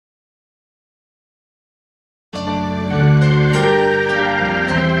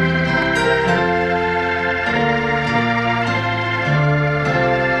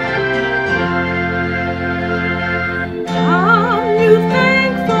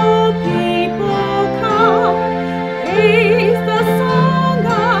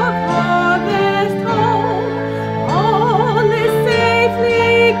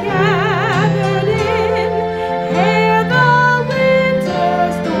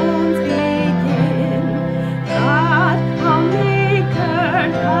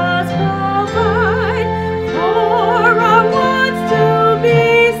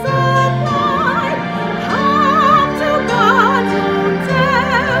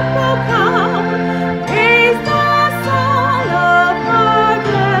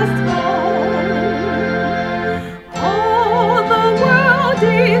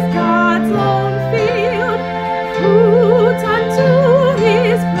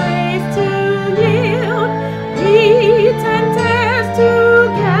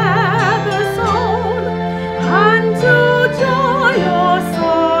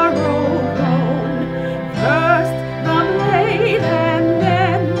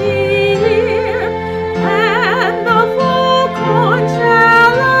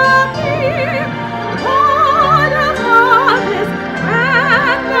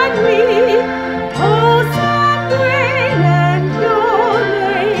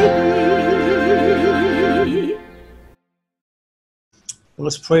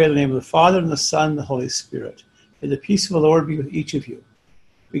us pray in the name of the Father, and the Son, and the Holy Spirit. May the peace of the Lord be with each of you.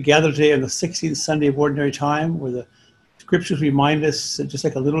 We gather today on the 16th Sunday of Ordinary Time, where the Scriptures remind us that just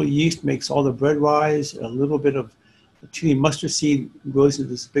like a little yeast makes all the bread rise, a little bit of a teeny mustard seed grows into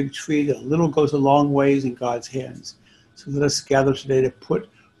this big tree, that a little goes a long ways in God's hands. So let us gather today to put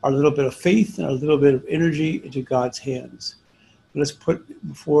our little bit of faith and our little bit of energy into God's hands. Let us put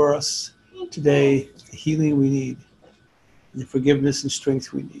before us today the healing we need, the forgiveness and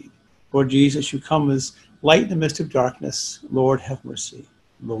strength we need. Lord Jesus, you come as light in the midst of darkness. Lord, have mercy.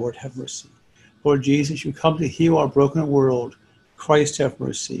 Lord, have mercy. Lord Jesus, you come to heal our broken world. Christ, have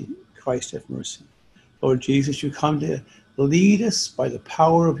mercy. Christ, have mercy. Lord Jesus, you come to lead us by the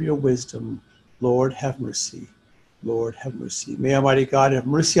power of your wisdom. Lord, have mercy. Lord, have mercy. May Almighty God have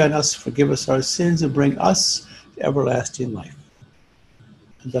mercy on us, forgive us our sins, and bring us to everlasting life.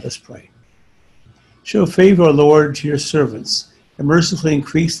 And let us pray. Show favor, O Lord, to your servants, and mercifully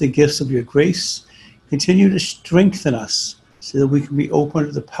increase the gifts of your grace. Continue to strengthen us so that we can be open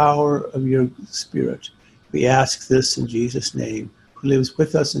to the power of your Spirit. We ask this in Jesus' name, who lives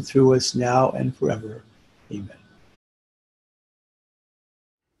with us and through us now and forever. Amen.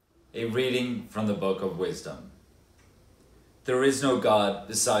 A reading from the Book of Wisdom. There is no God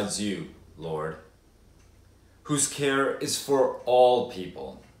besides you, Lord, whose care is for all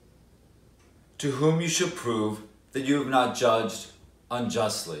people, to whom you should prove that you have not judged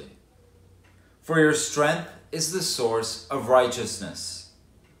unjustly. For your strength is the source of righteousness,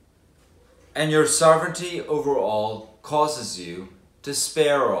 and your sovereignty over all causes you to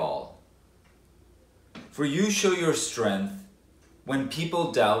spare all. For you show your strength when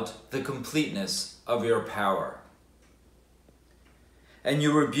people doubt the completeness of your power, and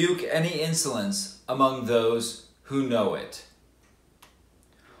you rebuke any insolence among those who know it.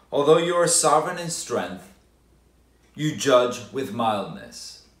 Although you are sovereign in strength, you judge with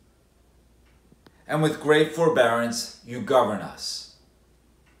mildness, and with great forbearance you govern us.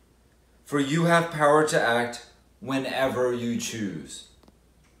 For you have power to act whenever you choose.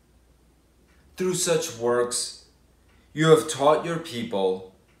 Through such works, you have taught your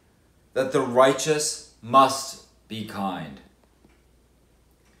people that the righteous must be kind.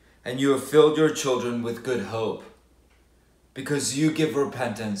 And you have filled your children with good hope, because you give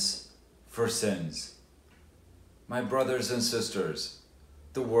repentance for sins. My brothers and sisters,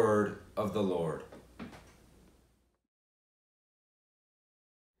 the word of the Lord.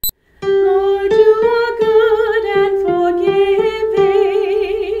 Lord, you are good and forgiving.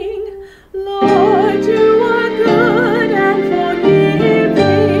 Lord, you are good and forgiving.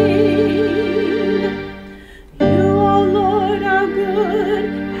 You, O Lord, are good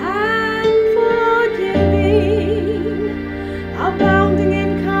and forgiving, abounding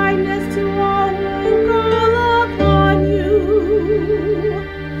in kindness to all who call upon you.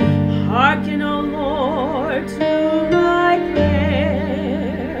 Hearken, O Lord, to my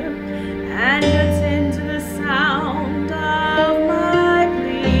prayer, and attend to the sound of my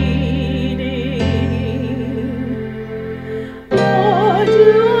pleading. Lord,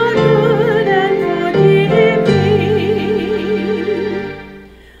 you are good and forgiving.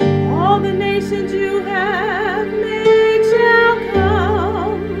 All the nations you have made shall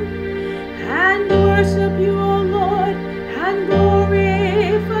come and worship you, O Lord, and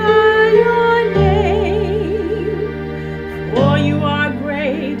glorify your name. For you are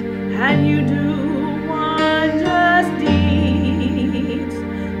great and you do wondrous deeds.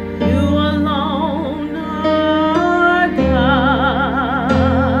 You alone are God.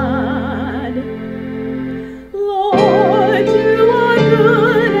 Lord, you are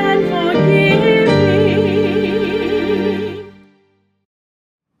good and forgiving.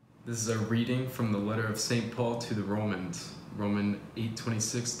 This is a reading from the letter of St. Paul to the Romans, Romans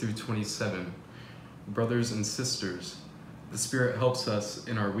 8:26 through 27. Brothers and sisters, the Spirit helps us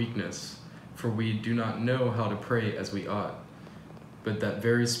in our weakness, for we do not know how to pray as we ought. But that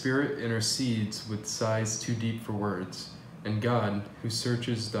very Spirit intercedes with sighs too deep for words. And God, who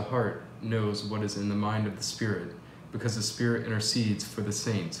searches the heart, knows what is in the mind of the Spirit, because the Spirit intercedes for the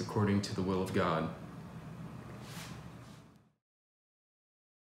saints according to the will of God.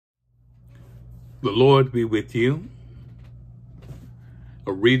 The Lord be with you.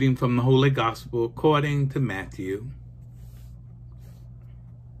 A reading from the Holy Gospel according to Matthew.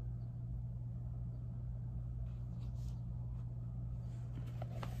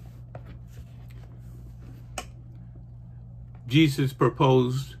 Jesus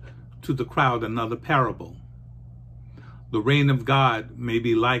proposed to the crowd another parable. The reign of God may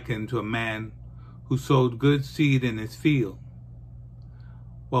be likened to a man who sowed good seed in his field.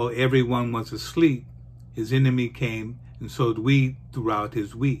 While everyone was asleep, his enemy came and sowed wheat throughout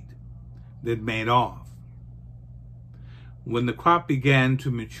his wheat, then made off. When the crop began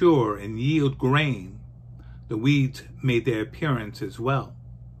to mature and yield grain, the weeds made their appearance as well.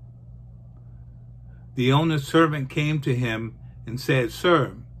 The owner's servant came to him and said,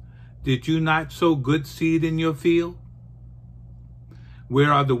 "Sir, did you not sow good seed in your field?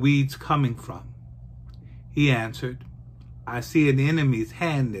 Where are the weeds coming from?" He answered, "I see an enemy's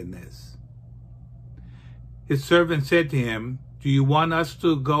hand in this." His servant said to him, "Do you want us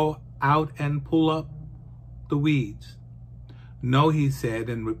to go out and pull up the weeds?" "No," he said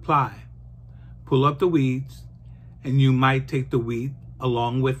in reply. "Pull up the weeds, and you might take the wheat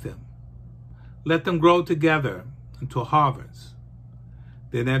along with them. Let them grow together until harvest.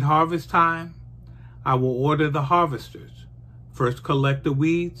 Then at harvest time, I will order the harvesters, first collect the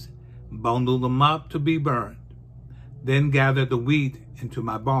weeds, bundle them up to be burned, then gather the wheat into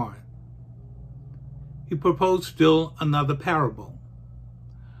my barn." He proposed still another parable.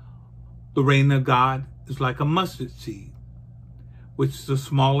 The reign of God is like a mustard seed, which is the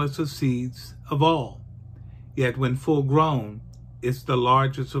smallest of seeds of all, yet when full grown, it's the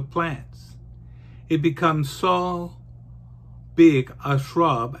largest of plants. It becomes so big a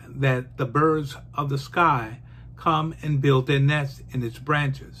shrub that the birds of the sky come and build their nests in its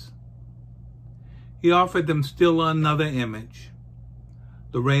branches. He offered them still another image.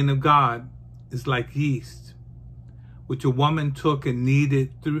 The reign of God is like yeast, which a woman took and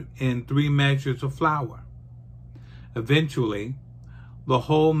kneaded in 3 measures of flour. Eventually, the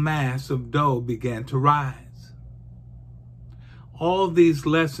whole mass of dough began to rise. All these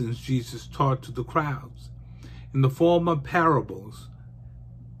lessons Jesus taught to the crowds in the form of parables.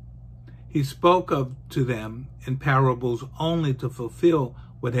 He spoke to them in parables only to fulfill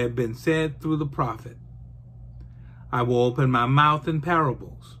what had been said through the prophet. "I will open my mouth in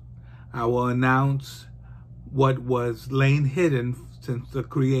parables. I will announce what was lain hidden since the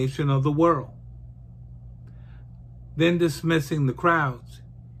creation of the world." Then, dismissing the crowds,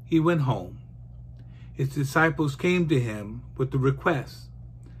 he went home. His disciples came to him with the request,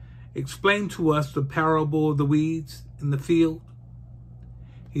 "Explain to us the parable of the weeds in the field."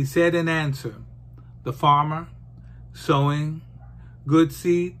 He said in answer, "The farmer sowing good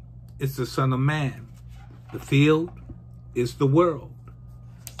seed is the Son of Man. The field is the world.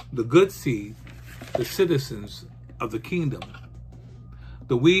 The good seed, the citizens of the kingdom.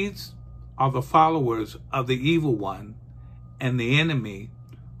 The weeds are the followers of the evil one, and the enemy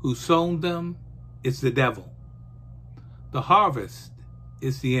who sown them is the devil. The harvest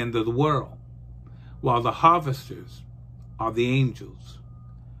is the end of the world, while the harvesters are the angels.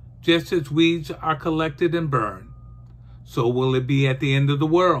 Just as weeds are collected and burned, so will it be at the end of the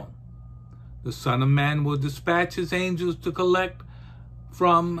world. The Son of Man will dispatch his angels to collect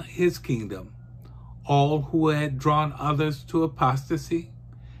from his kingdom all who had drawn others to apostasy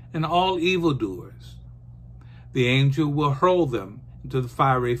and all evildoers. The angel will hurl them into the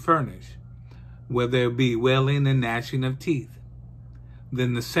fiery furnace, where there will be wailing and gnashing of teeth.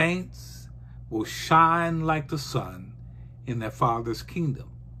 Then the saints will shine like the sun in their Father's kingdom.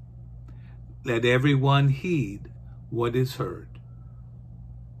 Let everyone heed what is heard."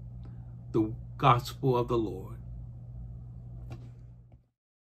 The Gospel of the Lord.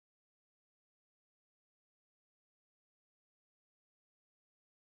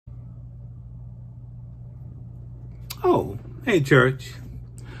 Oh, hey church.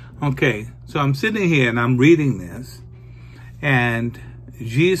 Okay, so I'm sitting here and I'm reading this, and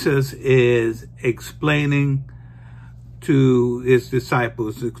Jesus is explaining to his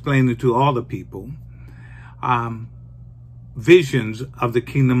disciples, explaining to all the people, visions of the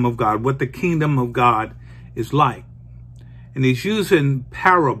kingdom of God, what the kingdom of God is like. And he's using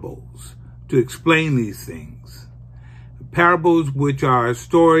parables to explain these things. Parables, which are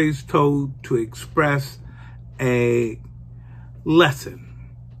stories told to express a lesson,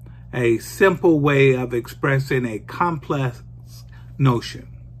 a simple way of expressing a complex notion.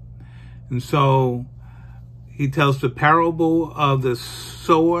 And so he tells the parable of the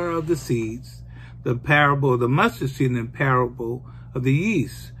sower of the seeds, the parable of the mustard seed, and the parable of the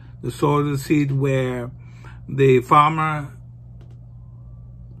yeast. The sower of the seed, where the farmer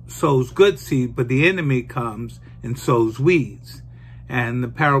sows good seed, but the enemy comes and sows weeds. And the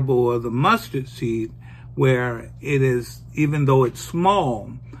parable of the mustard seed, where it is, even though it's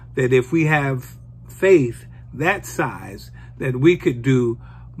small, that if we have faith that size, that we could do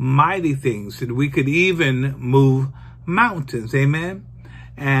mighty things, that we could even move mountains. Amen.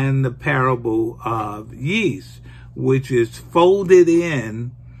 And the parable of yeast, which is folded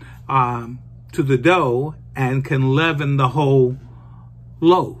in to the dough and can leaven the whole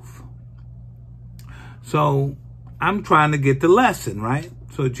loaf. So I'm trying to get the lesson, right?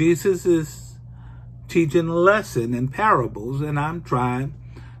 So Jesus is teaching a lesson in parables, and I'm trying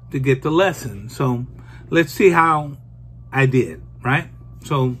to get the lesson. So let's see how I did, right?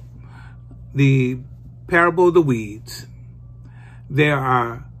 So the parable of the weeds, there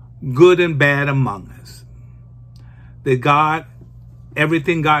are good and bad among us. That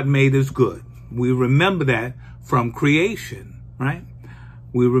everything God made is good. We remember that from creation, right?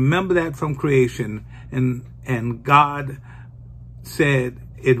 We remember that from creation, and God said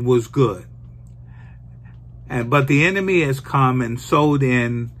it was good. But the enemy has come and sowed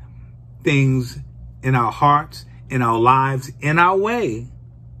in things in our hearts, in our lives, in our way,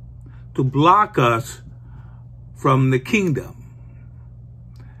 to block us from the kingdom.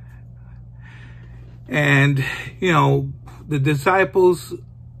 And, the disciples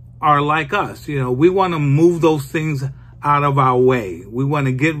are like us. We want to move those things out of our way. We want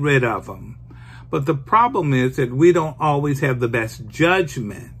to get rid of them. But the problem is that we don't always have the best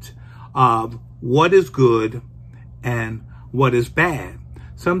judgment of what is good and what is bad.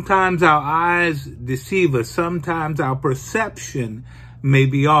 Sometimes our eyes deceive us. Sometimes our perception may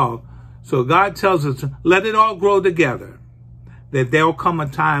be off. So God tells us, let it all grow together, that there'll come a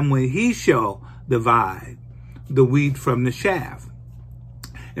time when he shall divide the wheat from the chaff.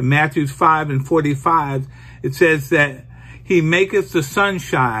 In Matthew 5:45, it says that he maketh the sun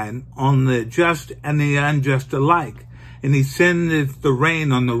shine on the just and the unjust alike, and he sendeth the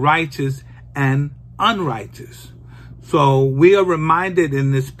rain on the righteous and unrighteous. So we are reminded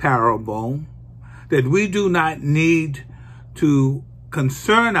in this parable that we do not need to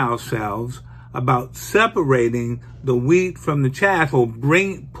concern ourselves about separating the wheat from the chaff or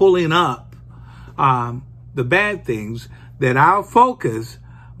pulling up the bad things, that our focus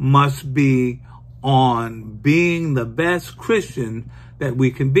must be on being the best Christian that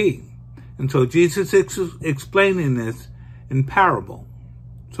we can be. And so Jesus is explaining this in parable.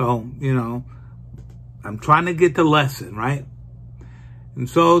 So, I'm trying to get the lesson, right? And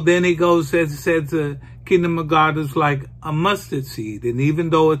so then he says the kingdom of God is like a mustard seed. And even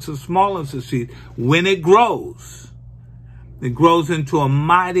though it's the smallest of seed, when it grows into a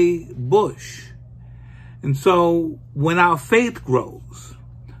mighty bush. And so when our faith grows,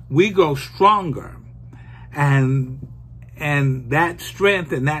 we grow stronger. And that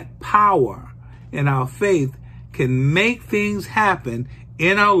strength and that power in our faith can make things happen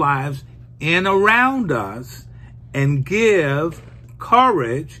in our lives and around us, and give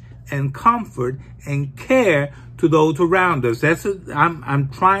courage and comfort and care to those around us. I'm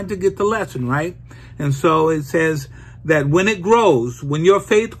trying to get the lesson, right? And so it says that when it grows, when your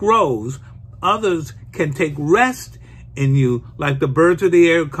faith grows, others can take rest in you, like the birds of the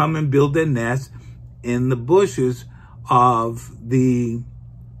air come and build their nests in the bushes of the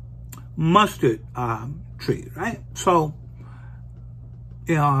mustard tree, right? So,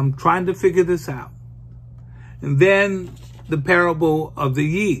 I'm trying to figure this out. And then the parable of the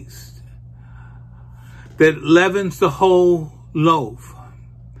yeast that leavens the whole loaf,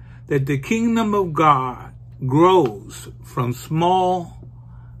 that the kingdom of God grows from small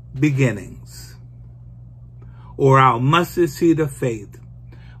beginnings, or our mustard seed of faith,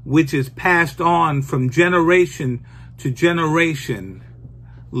 which is passed on from generation to generation,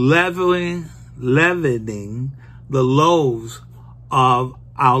 leavening the loaves of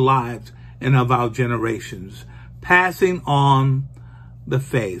our lives and of our generations, passing on the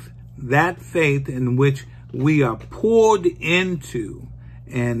faith, that faith in which we are poured into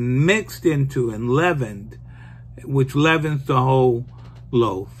and mixed into and leavened, which leavens the whole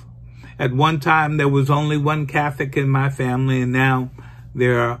loaf. At one time, there was only one Catholic in my family, and now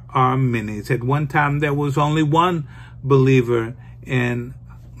there are many. At one time, there was only one believer in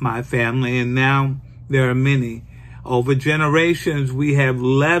my family, and now there are many. Over generations, we have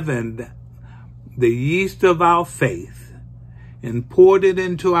leavened the yeast of our faith and poured it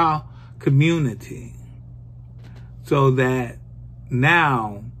into our community, so that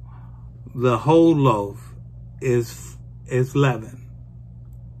now the whole loaf is leavened.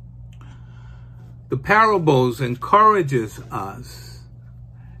 The parables encourages us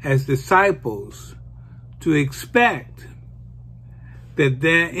as disciples to expect that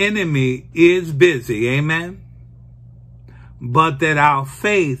their enemy is busy, amen? But that our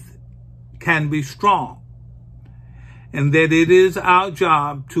faith can be strong, and that it is our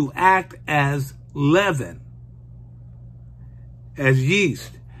job to act as leaven, as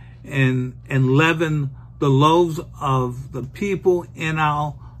yeast, and leaven the loaves of the people in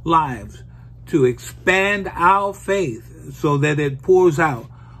our lives, to expand our faith so that it pours out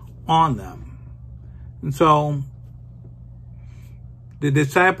on them. And so the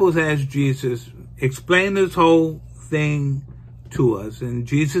disciples asked Jesus, explain this whole thing to us, and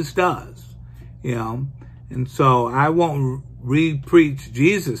Jesus does, you know. And so I won't re-preach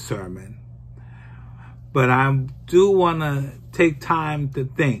Jesus' sermon, but I do want to take time to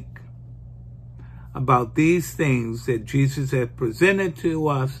think about these things that Jesus has presented to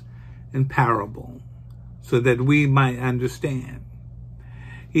us in parable so that we might understand.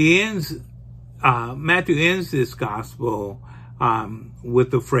 Matthew ends this gospel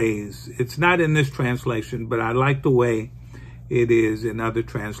with the phrase, it's not in this translation, but I like the way it is in other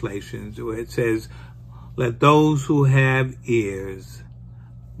translations, where it says, let those who have ears,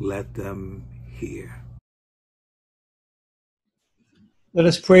 let them hear. Let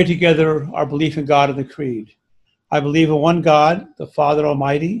us pray together our belief in God and the Creed. I believe in one God, the Father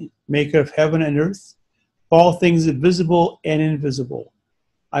Almighty, maker of heaven and earth, all things visible and invisible.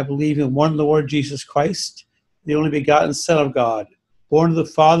 I believe in one Lord Jesus Christ, the only begotten Son of God, born of the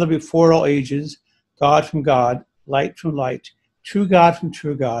Father before all ages, God from God, light from light, true God from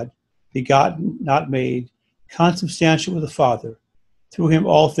true God, begotten, not made, consubstantial with the Father. Through him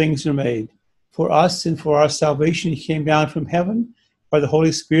all things are made. For us and for our salvation he came down from heaven, by the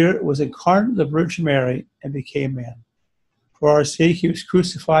Holy Spirit, was incarnate of the Virgin Mary, and became man. For our sake he was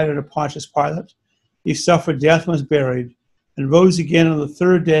crucified under Pontius Pilate. He suffered death and was buried, and rose again on the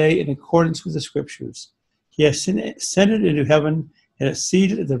third day in accordance with the Scriptures. He has ascended into heaven and is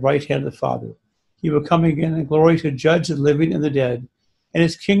seated at the right hand of the Father. He will come again in glory to judge the living and the dead, and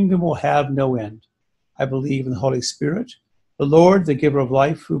his kingdom will have no end. I believe in the Holy Spirit, the Lord, the giver of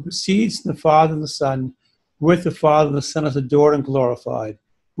life, who proceeds from the Father and the Son, with the Father and the Son is adored and glorified,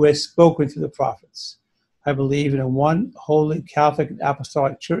 who has spoken through the prophets. I believe in a one holy Catholic and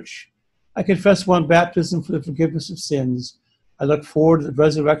Apostolic Church. I confess one baptism for the forgiveness of sins. I look forward to the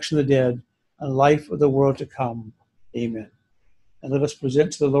resurrection of the dead and life of the world to come. Amen. And let us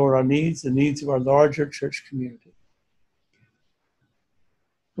present to the Lord our needs, the needs of our larger church community.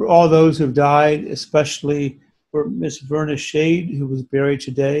 For all those who have died, especially for Miss Verna Shade, who was buried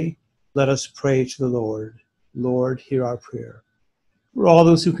today, let us pray to the Lord. Lord, hear our prayer. For all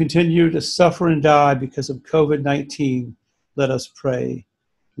those who continue to suffer and die because of COVID-19, let us pray.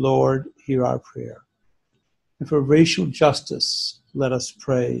 Lord, hear our prayer. And for racial justice, let us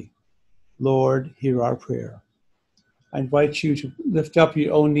pray. Lord, hear our prayer. I invite you to lift up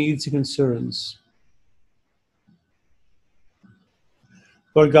your own needs and concerns.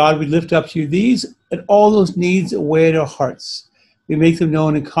 Lord God, we lift up to you these and all those needs that weigh at our hearts. We make them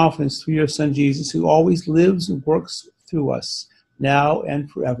known in confidence through your Son, Jesus, who always lives and works through us, now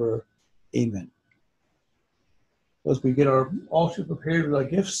and forever. Amen. As we get our altar prepared with our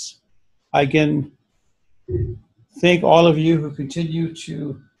gifts, I again thank all of you who continue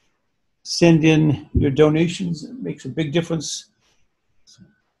to send in your donations. It makes a big difference.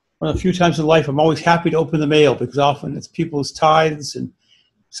 One of the few times in life I'm always happy to open the mail, because often it's people's tithes, and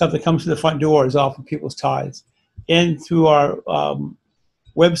something comes to the front door is often people's tithes. And through our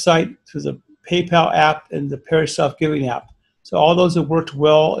website, through the PayPal app and the Parish Self-Giving app. So all those have worked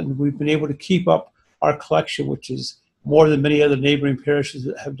well, and we've been able to keep up our collection, which is more than many other neighboring parishes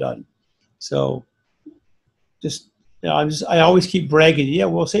have done. So just, you know, I always keep bragging, yeah,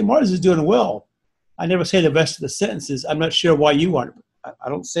 well, St. Martin's is doing well. I never say the rest of the sentences. I'm not sure why you aren't. I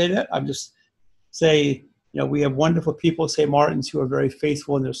don't say that. I'm just say, you know, we have wonderful people at St. Martin's who are very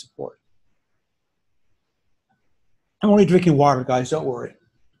faithful in their support. I'm only drinking water, guys, don't worry.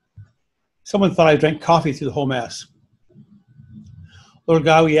 Someone thought I drank coffee through the whole Mass. Lord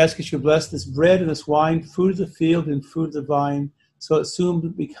God, we ask that you bless this bread and this wine, food of the field and food of the vine, so it soon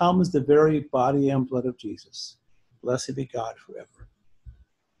becomes the very body and blood of Jesus. Blessed be God forever.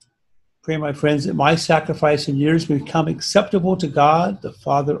 Pray, my friends, that my sacrifice and yours may become acceptable to God, the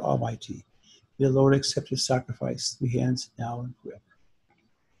Father Almighty. May the Lord accept your sacrifice, we hands now and forever.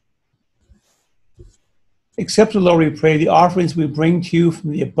 Accept, O Lord, we pray, the offerings we bring to you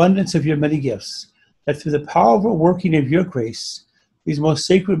from the abundance of your many gifts, that through the powerful working of your grace, these most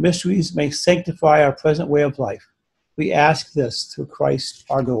sacred mysteries may sanctify our present way of life. We ask this through Christ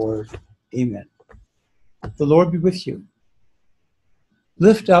our Lord. Amen. The Lord be with you.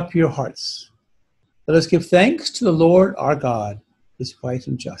 Lift up your hearts. Let us give thanks to the Lord our God, is right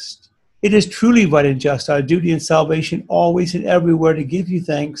and just. It is truly right and just, our duty and salvation, always and everywhere, to give you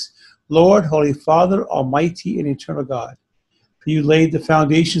thanks, Lord, Holy Father, Almighty and eternal God. For you laid the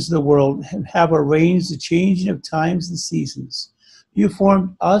foundations of the world and have arranged the changing of times and seasons. You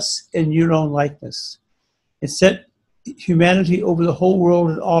formed us in your own likeness and set humanity over the whole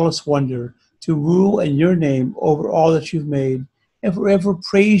world in all its wonder, to rule in your name over all that you've made, and forever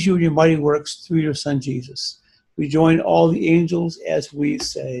praise you in your mighty works through your Son Jesus. We join all the angels as we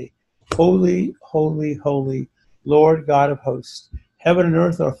say, Holy, holy, holy, Lord God of hosts. Heaven and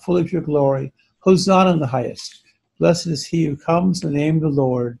earth are full of your glory. Hosanna in the highest. Blessed is he who comes in the name of the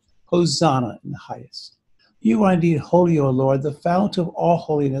Lord. Hosanna in the highest. You are indeed holy, O Lord, the fount of all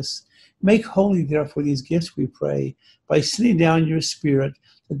holiness. Make holy, therefore, these gifts, we pray, by sending down your Spirit,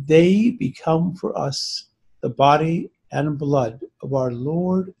 that they become for us the body and blood of our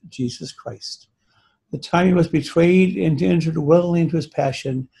Lord Jesus Christ. The time he was betrayed and entered willingly into his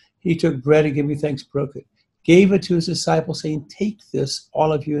passion, he took bread and giving thanks, broke it, gave it to his disciples, saying, "Take this,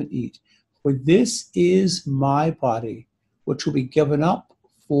 all of you, and eat. For this is my body, which will be given up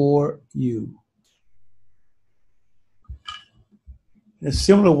for you." In a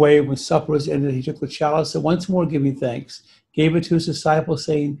similar way, when supper was ended, he took the chalice and once more giving thanks, gave it to his disciples,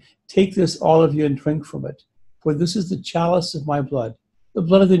 saying, "Take this, all of you, and drink from it. For this is the chalice of my blood, the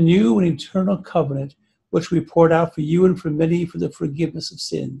blood of the new and eternal covenant, which we poured out for you and for many for the forgiveness of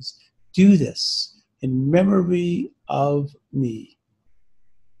sins. Do this in memory of me."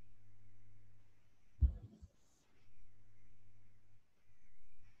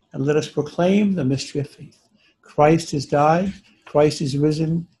 And let us proclaim the mystery of faith. Christ has died, Christ is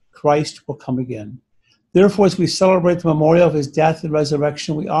risen, Christ will come again. Therefore, as we celebrate the memorial of his death and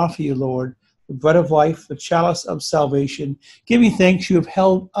resurrection, we offer you, Lord, the bread of life, the chalice of salvation, giving thanks you have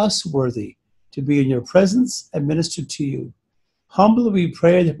held us worthy to be in your presence and minister to you. Humbly we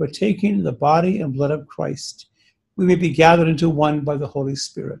pray that partaking in the body and blood of Christ, we may be gathered into one by the Holy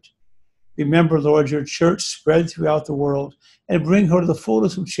Spirit. Remember, Lord, your church spread throughout the world and bring her to the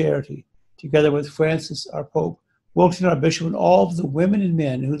fullness of charity, together with Francis, our Pope, Wilton, our Bishop, and all of the women and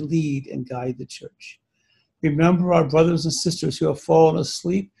men who lead and guide the church. Remember our brothers and sisters who have fallen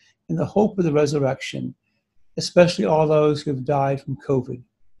asleep in the hope of the resurrection, especially all those who have died from COVID.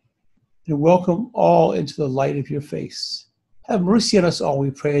 And welcome all into the light of your face. Have mercy on us all,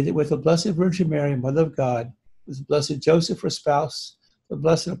 we pray, that with the Blessed Virgin Mary, Mother of God, with Blessed Joseph, her spouse, the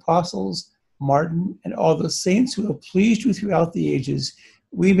blessed apostles, Martin, and all the saints who have pleased you throughout the ages,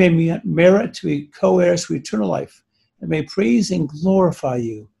 we may merit to be co-heirs to eternal life, and may praise and glorify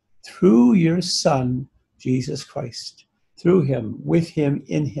you through your Son, Jesus Christ. Through him, with him,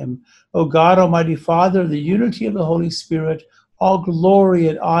 in him. O God, Almighty Father, the unity of the Holy Spirit, all glory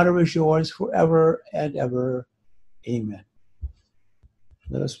and honor is yours forever and ever. Amen.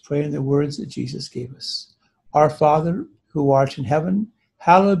 Let us pray in the words that Jesus gave us. Our Father, who art in heaven,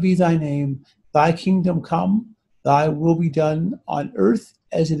 hallowed be thy name. Thy kingdom come, thy will be done on earth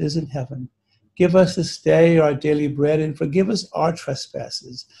as it is in heaven. Give us this day our daily bread, and forgive us our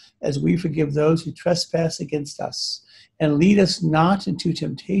trespasses, as we forgive those who trespass against us. And lead us not into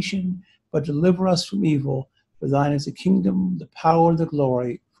temptation, but deliver us from evil. For thine is the kingdom, the power, and the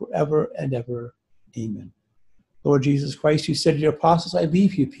glory, forever and ever. Amen. Lord Jesus Christ, you said to your apostles, "I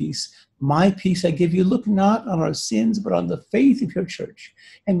leave you peace. My peace I give you. Look not on our sins, but on the faith of your church,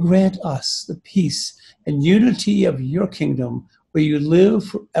 and grant us the peace and unity of your kingdom, where you live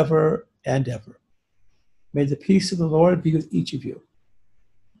forever and ever." May the peace of the Lord be with each of you.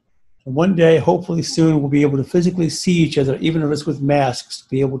 And one day, hopefully soon, we'll be able to physically see each other, even if it's with masks, to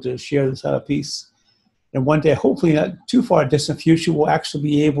be able to share this kind of peace. And one day, hopefully not too far distant future, we'll actually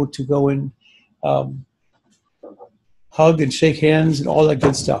be able to go and hug and shake hands and all that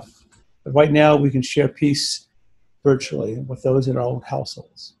good stuff. But right now, we can share peace virtually with those in our own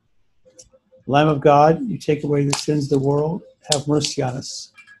households. Lamb of God, you take away the sins of the world, have mercy on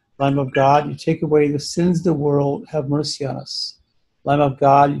us. Lamb of God, you take away the sins of the world, have mercy on us. Lamb of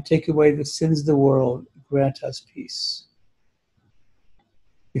God, you take away the sins of the world, grant us peace.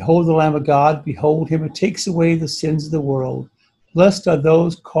 Behold the Lamb of God, behold him who takes away the sins of the world. Blessed are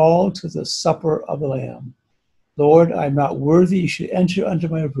those called to the supper of the Lamb. Lord, I am not worthy you should enter under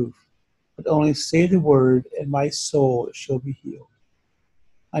my roof, but only say the word, and my soul shall be healed.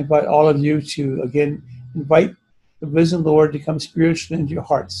 I invite all of you to, again, invite the risen Lord to come spiritually into your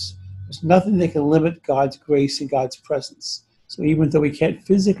hearts. There's nothing that can limit God's grace and God's presence. So even though we can't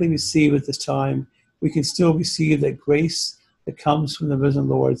physically receive at this time, we can still receive that grace that comes from the risen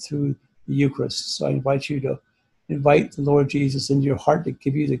Lord through the Eucharist. So I invite you to invite the Lord Jesus into your heart to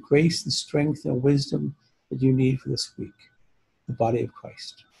give you the grace and strength and wisdom that you need for this week, the body of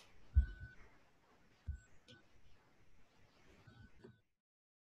Christ.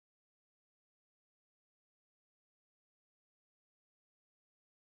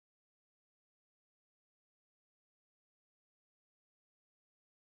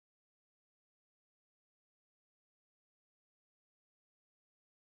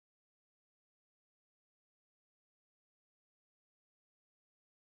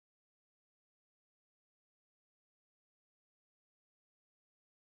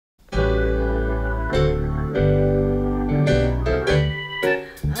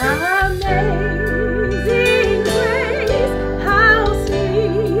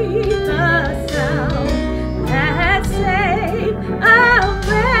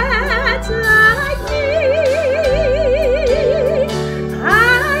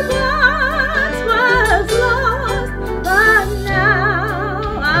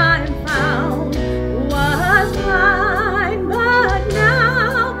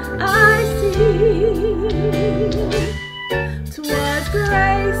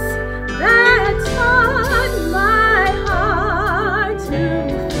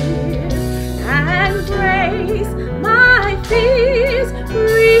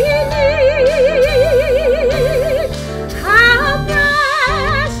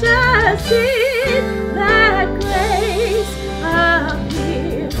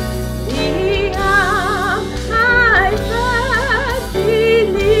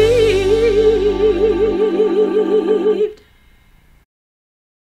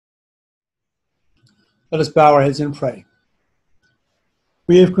 Let us bow our heads and pray.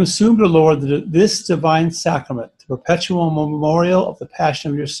 We have consumed, O Lord, this divine sacrament, the perpetual memorial of the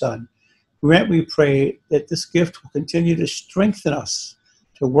passion of your Son. Grant, we pray, that this gift will continue to strengthen us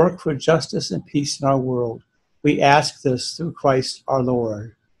to work for justice and peace in our world. We ask this through Christ our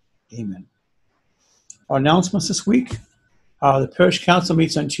Lord. Amen. Our announcements this week. The parish council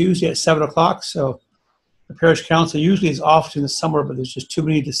meets on Tuesday at 7 o'clock. So the parish council usually is off in the summer, but there's just too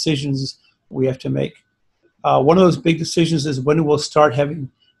many decisions we have to make. One of those big decisions is when we'll start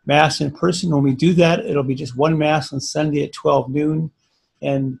having Mass in person. When we do that, it'll be just one Mass on Sunday at 12 noon.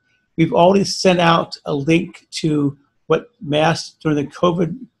 And we've already sent out a link to what Mass during the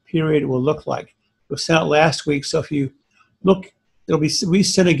COVID period will look like. It was sent out last week, so if you look, it'll be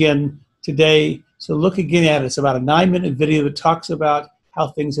resent again today. So look again at it. It's about a 9-minute video that talks about how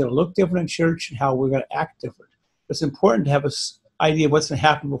things are going to look different in church and how we're going to act different. It's important to have an idea of what's going to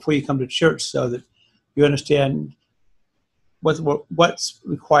happen before you come to church so that you understand what's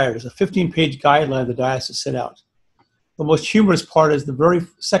required. It's a 15-page guideline the diocese sent out. The most humorous part is the very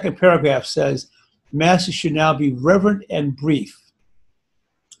second paragraph says, Masses should now be reverent and brief.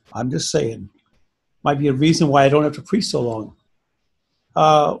 I'm just saying. Might be a reason why I don't have to preach so long.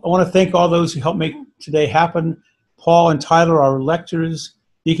 I want to thank all those who helped make today happen. Paul and Tyler, our lectors,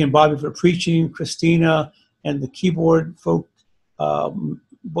 Deacon Bobby for preaching, Christina, and the keyboard folk.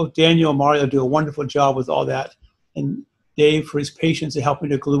 Both Daniel and Mario do a wonderful job with all that, and Dave for his patience in helping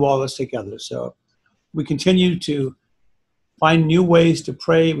to glue all this together. So we continue to find new ways to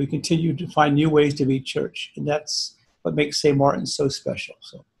pray. We continue to find new ways to be church, and that's what makes St. Martin so special.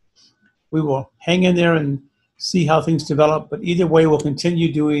 So we will hang in there and see how things develop, but either way, we'll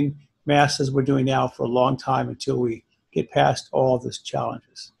continue doing Mass as we're doing now for a long time until we get past all these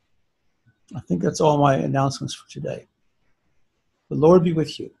challenges. I think that's all my announcements for today. The Lord be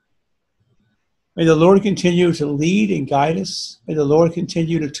with you. May the Lord continue to lead and guide us. May the Lord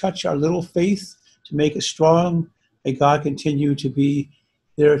continue to touch our little faith to make it strong. May God continue to be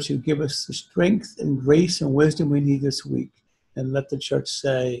there to give us the strength and grace and wisdom we need this week. And let the church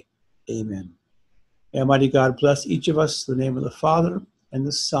say, Amen. May Almighty God bless each of us in the name of the Father, and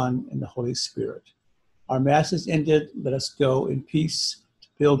the Son, and the Holy Spirit. Our Mass is ended. Let us go in peace to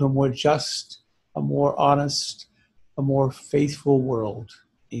build a more just, a more honest, a more faithful world.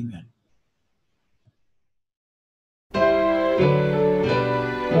 Amen.